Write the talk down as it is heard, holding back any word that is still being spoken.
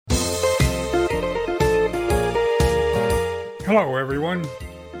Hello, everyone.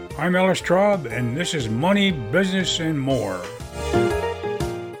 I'm Ellis Traub, and this is Money, Business, and More.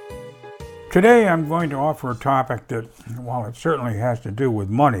 Today, I'm going to offer a topic that, while it certainly has to do with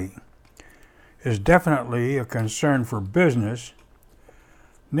money, is definitely a concern for business,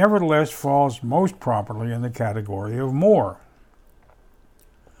 nevertheless falls most properly in the category of more.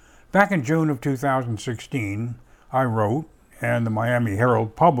 Back in June of 2016, I wrote, and the Miami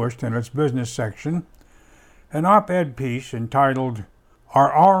Herald published in its business section, an op-ed piece entitled,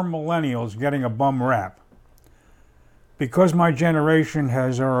 "Are Our Millennials Getting a Bum Rap?" Because my generation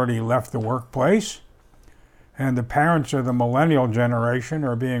has already left the workplace, and the parents of the millennial generation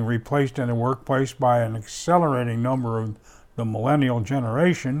are being replaced in the workplace by an accelerating number of the millennial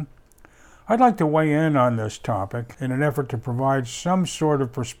generation, I'd like to weigh in on this topic in an effort to provide some sort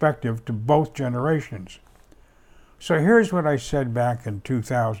of perspective to both generations. So here's what I said back in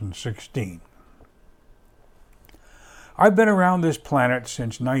 2016. I've been around this planet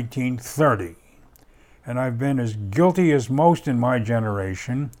since 1930, and I've been as guilty as most in my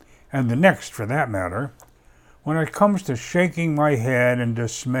generation, and the next for that matter, when it comes to shaking my head in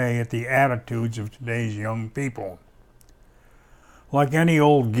dismay at the attitudes of today's young people. Like any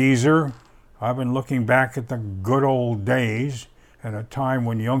old geezer, I've been looking back at the good old days, at a time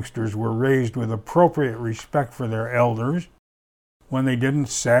when youngsters were raised with appropriate respect for their elders, when they didn't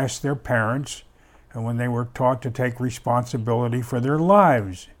sass their parents, and when they were taught to take responsibility for their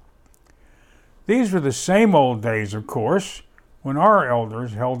lives. These were the same old days, of course, when our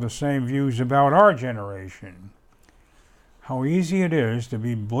elders held the same views about our generation. How easy it is to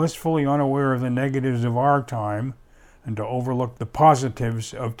be blissfully unaware of the negatives of our time and to overlook the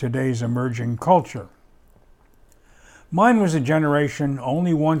positives of today's emerging culture. Mine was a generation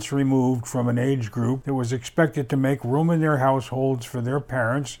only once removed from an age group that was expected to make room in their households for their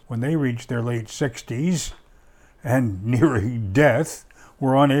parents when they reached their late 60s and, nearing death,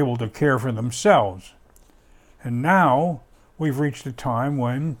 were unable to care for themselves. And now we've reached a time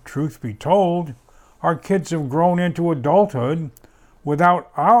when, truth be told, our kids have grown into adulthood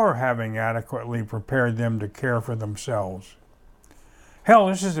without our having adequately prepared them to care for themselves. Hell,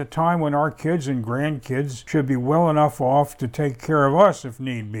 this is a time when our kids and grandkids should be well enough off to take care of us if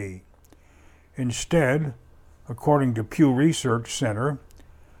need be. Instead, according to Pew Research Center,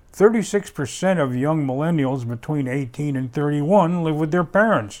 36% of young millennials between 18 and 31 live with their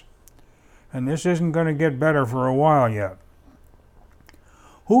parents. And this isn't going to get better for a while yet.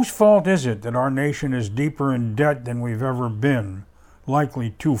 Whose fault is it that our nation is deeper in debt than we've ever been,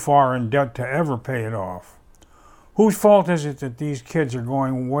 likely too far in debt to ever pay it off? Whose fault is it that these kids are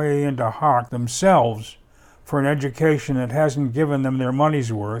going way into hock themselves for an education that hasn't given them their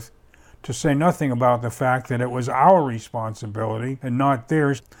money's worth, to say nothing about the fact that it was our responsibility and not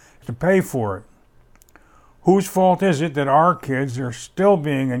theirs to pay for it? Whose fault is it that our kids are still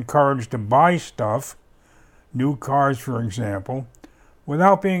being encouraged to buy stuff, new cars for example,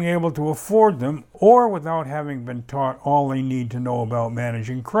 without being able to afford them or without having been taught all they need to know about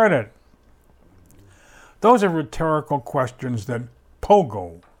managing credit? Those are rhetorical questions that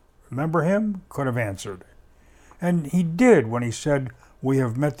Pogo, remember him, could have answered. And he did when he said, "We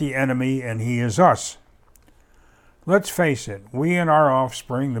have met the enemy and he is us." Let's face it, we and our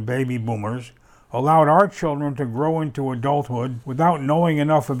offspring, the baby boomers, allowed our children to grow into adulthood without knowing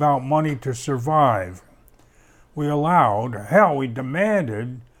enough about money to survive. We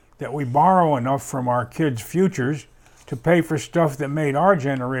demanded that we borrow enough from our kids' futures to pay for stuff that made our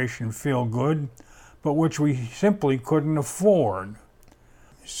generation feel good, but which we simply couldn't afford.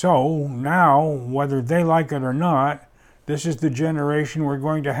 So now, whether they like it or not, this is the generation we're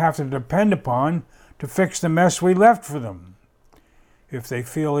going to have to depend upon to fix the mess we left for them. If they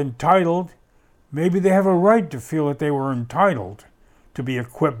feel entitled, maybe they have a right to feel that they were entitled to be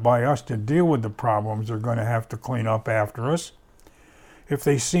equipped by us to deal with the problems they're going to have to clean up after us. If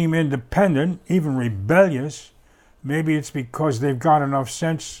they seem independent, even rebellious, maybe it's because they've got enough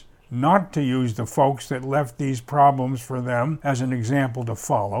sense not to use the folks that left these problems for them as an example to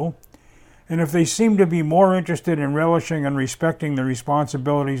follow. And if they seem to be more interested in relishing and respecting the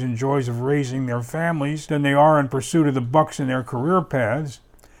responsibilities and joys of raising their families than they are in pursuit of the bucks in their career paths,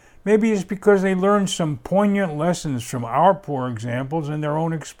 maybe it's because they learned some poignant lessons from our poor examples in their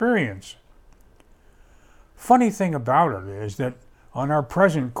own experience. Funny thing about it is that on our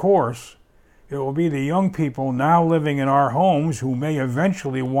present course, it will be the young people now living in our homes who may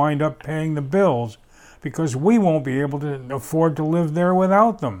eventually wind up paying the bills because we won't be able to afford to live there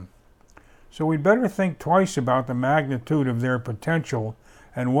without them. So we'd better think twice about the magnitude of their potential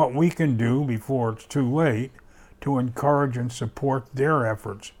and what we can do before it's too late to encourage and support their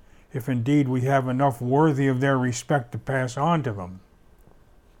efforts if indeed we have enough worthy of their respect to pass on to them.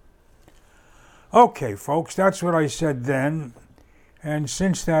 Okay, folks, that's what I said then. And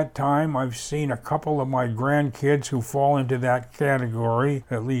since that time, I've seen a couple of my grandkids who fall into that category,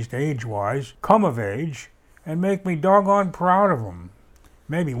 at least age-wise, come of age and make me doggone proud of them.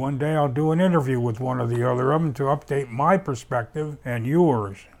 Maybe one day I'll do an interview with one or the other of them to update my perspective and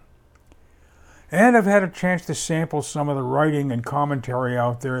yours. And I've had a chance to sample some of the writing and commentary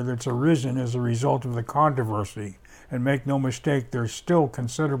out there that's arisen as a result of the controversy. And make no mistake, there's still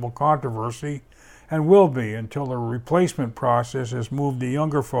considerable controversy, and will be until the replacement process has moved the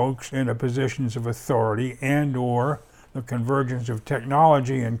younger folks into positions of authority, and or the convergence of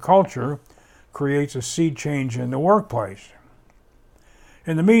technology and culture creates a sea change in the workplace.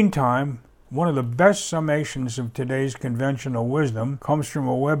 In the meantime, one of the best summations of today's conventional wisdom comes from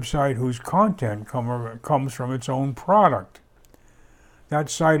a website whose content comes from its own product. That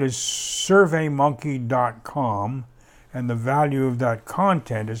site is surveymonkey.com, and the value of that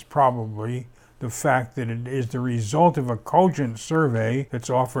content is probably the fact that it is the result of a cogent survey that's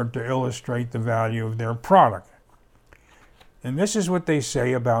offered to illustrate the value of their product. And this is what they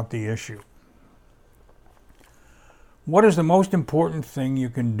say about the issue. What is the most important thing you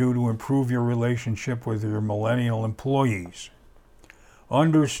can do to improve your relationship with your millennial employees?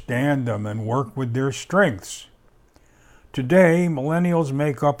 Understand them and work with their strengths. Today, millennials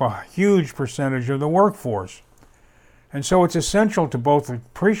make up a huge percentage of the workforce. And so it's essential to both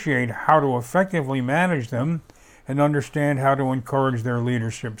appreciate how to effectively manage them and understand how to encourage their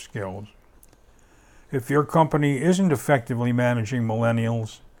leadership skills. If your company isn't effectively managing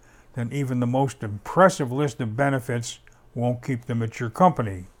millennials, then even the most impressive list of benefits won't keep them at your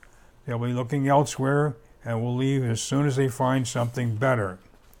company. They'll be looking elsewhere and will leave as soon as they find something better.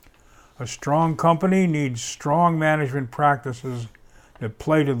 A strong company needs strong management practices that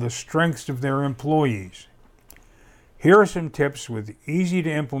play to the strengths of their employees. Here are some tips with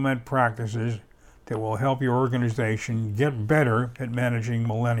easy-to-implement practices that will help your organization get better at managing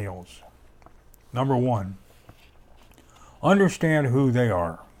millennials. Number 1, understand who they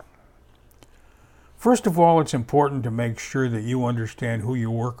are. First of all, it's important to make sure that you understand who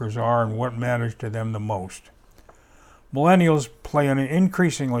your workers are and what matters to them the most. Millennials play an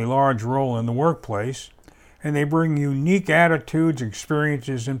increasingly large role in the workplace, and they bring unique attitudes,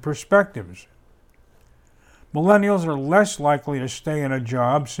 experiences, and perspectives. Millennials are less likely to stay in a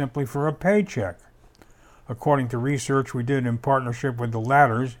job simply for a paycheck. According to research we did in partnership with the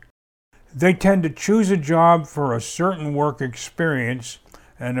Ladders, they tend to choose a job for a certain work experience,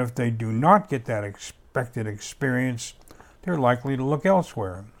 and if they do not get that expected experience, they're likely to look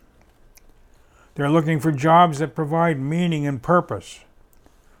elsewhere. They're looking for jobs that provide meaning and purpose.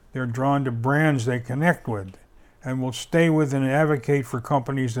 They're drawn to brands they connect with, and will stay with and advocate for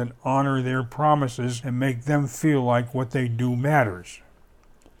companies that honor their promises and make them feel like what they do matters.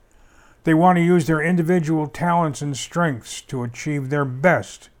 They want to use their individual talents and strengths to achieve their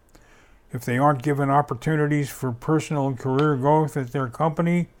best. If they aren't given opportunities for personal and career growth at their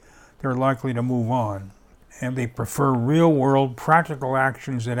company, they're likely to move on. And they prefer real-world practical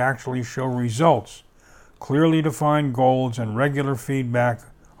actions that actually show results. Clearly defined goals and regular feedback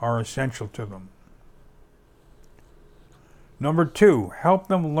are essential to them. Number 2, help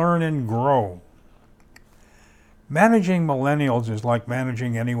them learn and grow. Managing millennials is like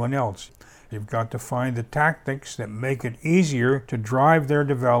managing anyone else. You've got to find the tactics that make it easier to drive their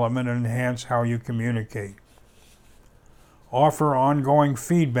development and enhance how you communicate. Offer ongoing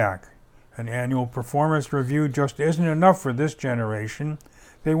feedback. An annual performance review just isn't enough for this generation.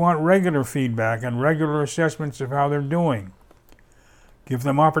 They want regular feedback and regular assessments of how they're doing. Give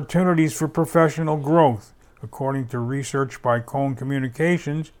them opportunities for professional growth. According to research by Cone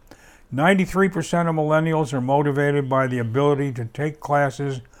Communications, 93% of millennials are motivated by the ability to take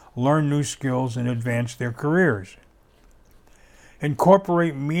classes, learn new skills, and advance their careers.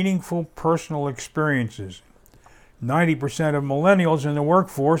 Incorporate meaningful personal experiences. 90% of millennials in the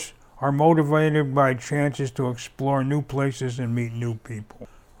workforce are motivated by chances to explore new places and meet new people.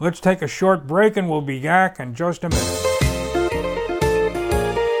 Let's take a short break and we'll be back in just a minute.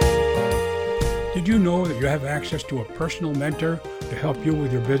 Did you know that you have access to a personal mentor to help you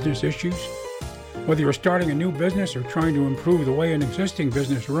with your business issues? Whether you're starting a new business or trying to improve the way an existing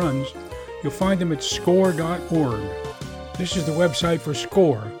business runs, you'll find them at SCORE.org. This is the website for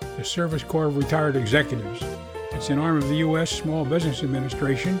SCORE, the Service Corps of Retired Executives. It's an arm of the U.S. Small Business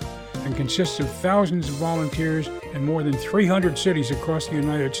Administration and consists of thousands of volunteers in more than 300 cities across the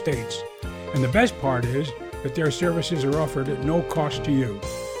United States. And the best part is that their services are offered at no cost to you.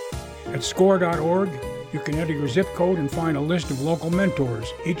 At SCORE.org, You can enter your zip code and find a list of local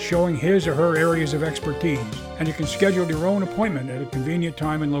mentors, each showing his or her areas of expertise, and you can schedule your own appointment at a convenient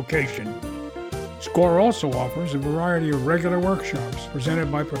time and location. SCORE also offers a variety of regular workshops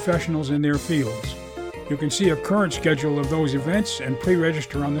presented by professionals in their fields. You can see a current schedule of those events and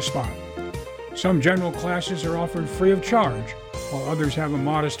pre-register on the spot. Some general classes are offered free of charge, while others have a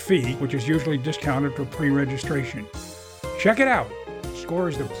modest fee, which is usually discounted for pre-registration. Check it out! SCORE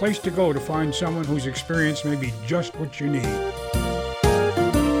is the place to go to find someone whose experience may be just what you need.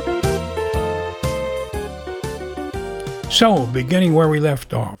 So, beginning where we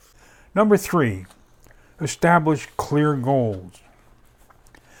left off. Number 3, establish clear goals.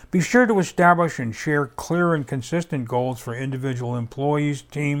 Be sure to establish and share clear and consistent goals for individual employees,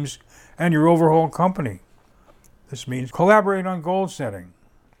 teams, and your overall company. This means collaborate on goal setting.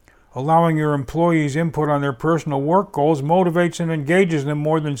 Allowing your employees input on their personal work goals motivates and engages them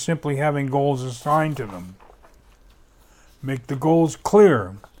more than simply having goals assigned to them. Make the goals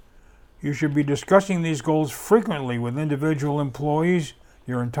clear. You should be discussing these goals frequently with individual employees,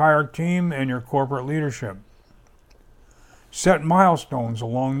 your entire team, and your corporate leadership. Set milestones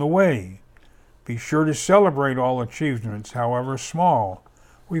along the way. Be sure to celebrate all achievements, however small.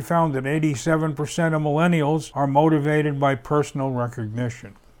 We found that 87% of millennials are motivated by personal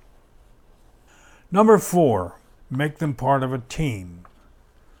recognition. Number 4, make them part of a team.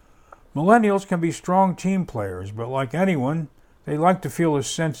 Millennials can be strong team players, but like anyone, they like to feel a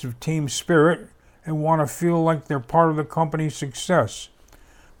sense of team spirit and want to feel like they're part of the company's success.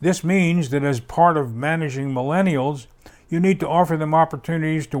 This means that as part of managing millennials, you need to offer them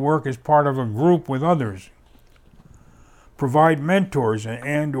opportunities to work as part of a group with others. Provide mentors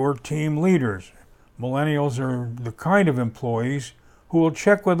and/or team leaders. Millennials are the kind of employees who will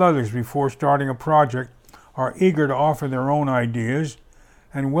check with others before starting a project, are eager to offer their own ideas,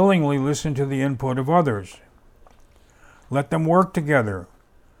 and willingly listen to the input of others. Let them work together.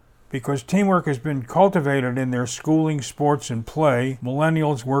 Because teamwork has been cultivated in their schooling, sports, and play,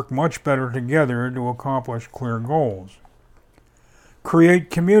 millennials work much better together to accomplish clear goals. Create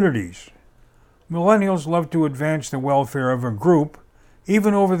communities. Millennials love to advance the welfare of a group,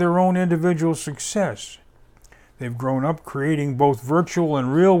 even over their own individual success. They've grown up creating both virtual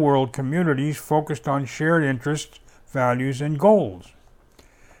and real-world communities focused on shared interests, values, and goals.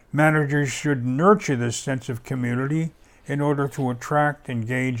 Managers should nurture this sense of community in order to attract,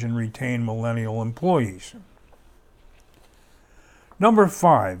 engage, and retain millennial employees. Number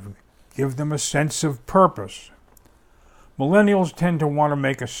 5, give them a sense of purpose. Millennials tend to want to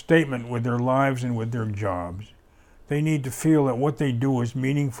make a statement with their lives and with their jobs. They need to feel that what they do is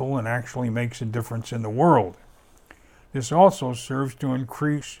meaningful and actually makes a difference in the world. This also serves to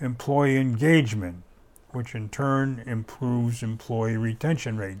increase employee engagement, which in turn improves employee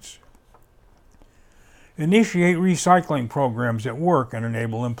retention rates. Initiate recycling programs at work and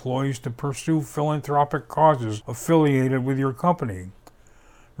enable employees to pursue philanthropic causes affiliated with your company.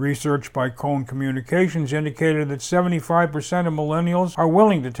 Research by Cone Communications indicated that 75% of millennials are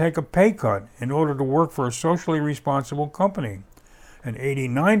willing to take a pay cut in order to work for a socially responsible company, and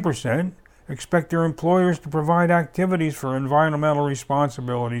 89% expect their employers to provide activities for environmental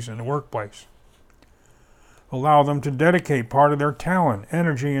responsibilities in the workplace. Allow them to dedicate part of their talent,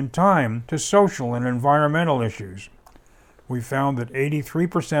 energy, and time to social and environmental issues. We found that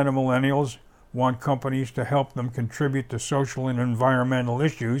 83% of millennials want companies to help them contribute to social and environmental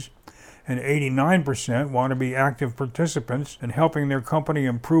issues, and 89% want to be active participants in helping their company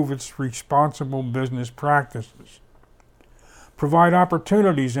improve its responsible business practices. Provide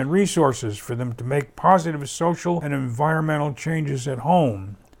opportunities and resources for them to make positive social and environmental changes at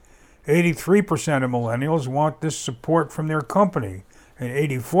home. 83% of millennials want this support from their company, and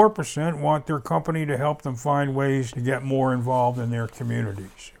 84% want their company to help them find ways to get more involved in their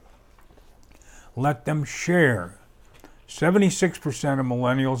communities. Let them share. 76% of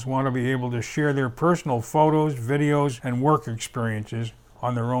millennials want to be able to share their personal photos, videos, and work experiences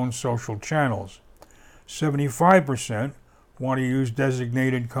on their own social channels. 75% want to use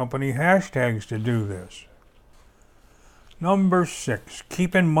designated company hashtags to do this. Number 6,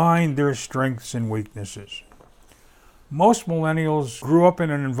 keep in mind their strengths and weaknesses. Most millennials grew up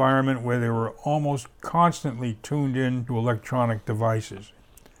in an environment where they were almost constantly tuned in to electronic devices.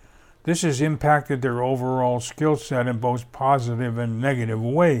 This has impacted their overall skill set in both positive and negative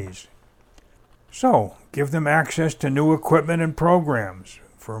ways. So, give them access to new equipment and programs.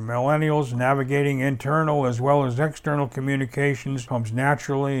 For millennials, navigating internal as well as external communications comes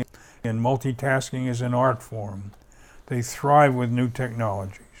naturally, and multitasking is an art form. They thrive with new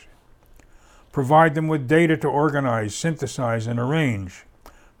technologies. Provide them with data to organize, synthesize, and arrange.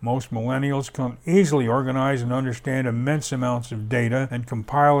 Most millennials can easily organize and understand immense amounts of data and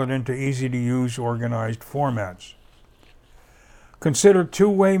compile it into easy-to-use, organized formats. Consider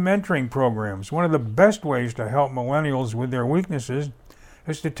two-way mentoring programs. One of the best ways to help millennials with their weaknesses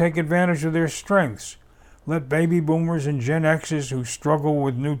is to take advantage of their strengths. Let baby boomers and Gen Xers who struggle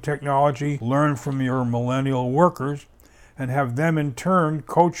with new technology learn from your millennial workers, and have them in turn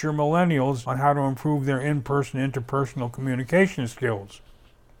coach your millennials on how to improve their in-person, interpersonal communication skills.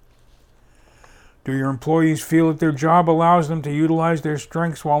 Do your employees feel that their job allows them to utilize their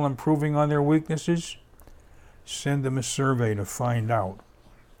strengths while improving on their weaknesses? Send them a survey to find out.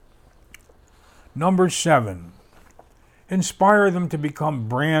 Number 7, inspire them to become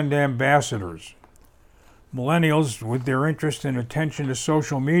brand ambassadors. Millennials, with their interest and attention to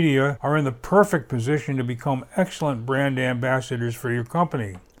social media, are in the perfect position to become excellent brand ambassadors for your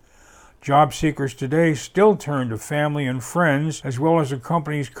company. Job seekers today still turn to family and friends, as well as a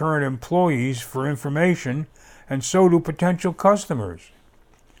company's current employees, for information, and so do potential customers.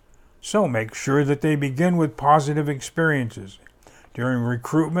 So make sure that they begin with positive experiences. During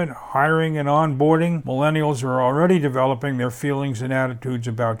recruitment, hiring, and onboarding, millennials are already developing their feelings and attitudes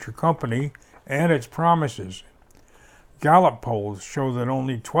about your company and its promises. Gallup polls show that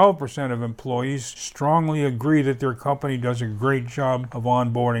only 12% of employees strongly agree that their company does a great job of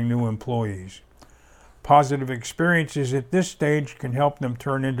onboarding new employees. Positive experiences at this stage can help them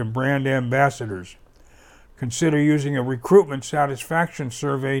turn into brand ambassadors. Consider using a recruitment satisfaction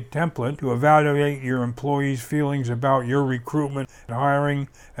survey template to evaluate your employees' feelings about your recruitment, hiring,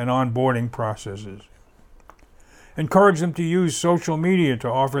 and onboarding processes. Encourage them to use social media to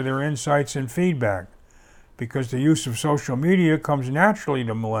offer their insights and feedback. Because the use of social media comes naturally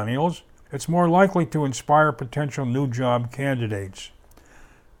to millennials, it's more likely to inspire potential new job candidates.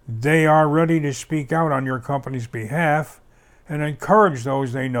 They are ready to speak out on your company's behalf and encourage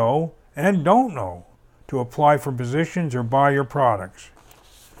those they know and don't know to apply for positions or buy your products.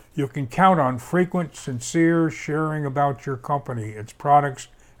 You can count on frequent, sincere sharing about your company, its products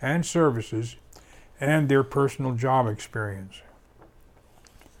and services, and their personal job experience.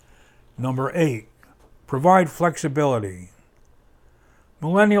 Number 8, provide flexibility.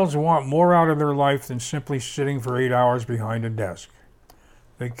 Millennials want more out of their life than simply sitting for 8 hours behind a desk.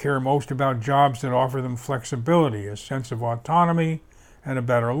 They care most about jobs that offer them flexibility, a sense of autonomy, and a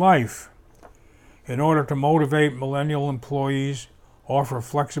better life. In order to motivate millennial employees, offer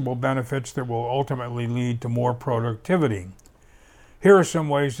flexible benefits that will ultimately lead to more productivity. Here are some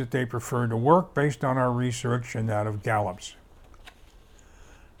ways that they prefer to work based on our research and that of Gallup's.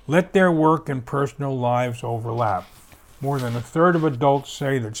 Let their work and personal lives overlap. More than a third of adults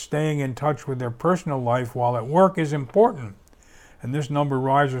say that staying in touch with their personal life while at work is important, and this number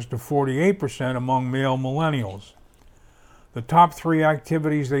rises to 48% among male millennials. The top 3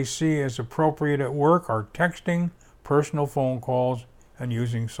 activities they see as appropriate at work are texting, personal phone calls, and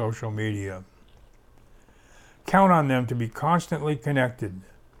using social media. Count on them to be constantly connected.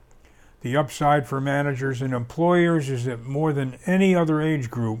 The upside for managers and employers is that more than any other age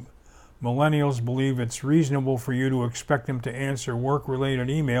group, millennials believe it's reasonable for you to expect them to answer work-related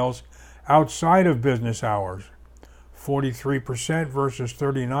emails outside of business hours, 43% versus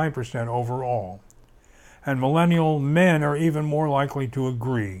 39% overall. And millennial men are even more likely to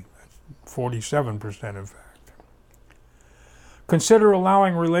agree, 47% in fact. Consider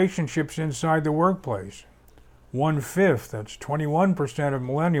allowing relationships inside the workplace. 1/5, that's 21% of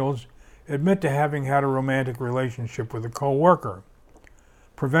millennials, admit to having had a romantic relationship with a coworker.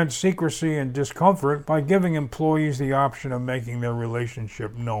 Prevent secrecy and discomfort by giving employees the option of making their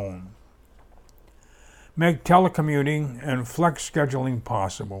relationship known. Make telecommuting and flex scheduling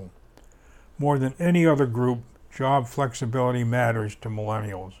possible. More than any other group, job flexibility matters to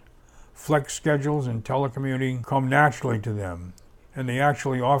millennials. Flex schedules and telecommuting come naturally to them, and they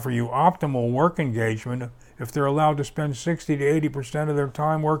actually offer you optimal work engagement if they're allowed to spend 60 to 80% of their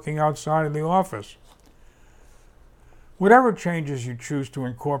time working outside of the office. Whatever changes you choose to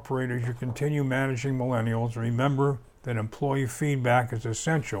incorporate as you continue managing millennials, remember that employee feedback is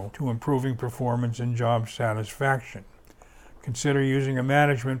essential to improving performance and job satisfaction. Consider using a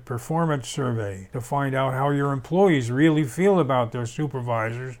management performance survey to find out how your employees really feel about their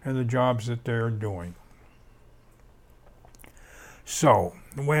supervisors and the jobs that they're doing. So,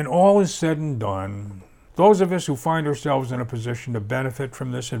 when all is said and done, those of us who find ourselves in a position to benefit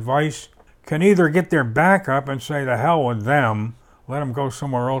from this advice can either get their back up and say the hell with them, let them go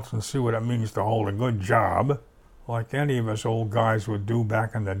somewhere else and see what it means to hold a good job, like any of us old guys would do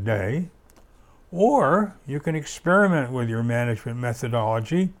back in the day, or you can experiment with your management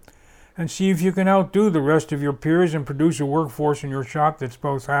methodology and see if you can outdo the rest of your peers and produce a workforce in your shop that's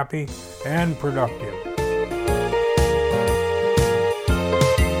both happy and productive.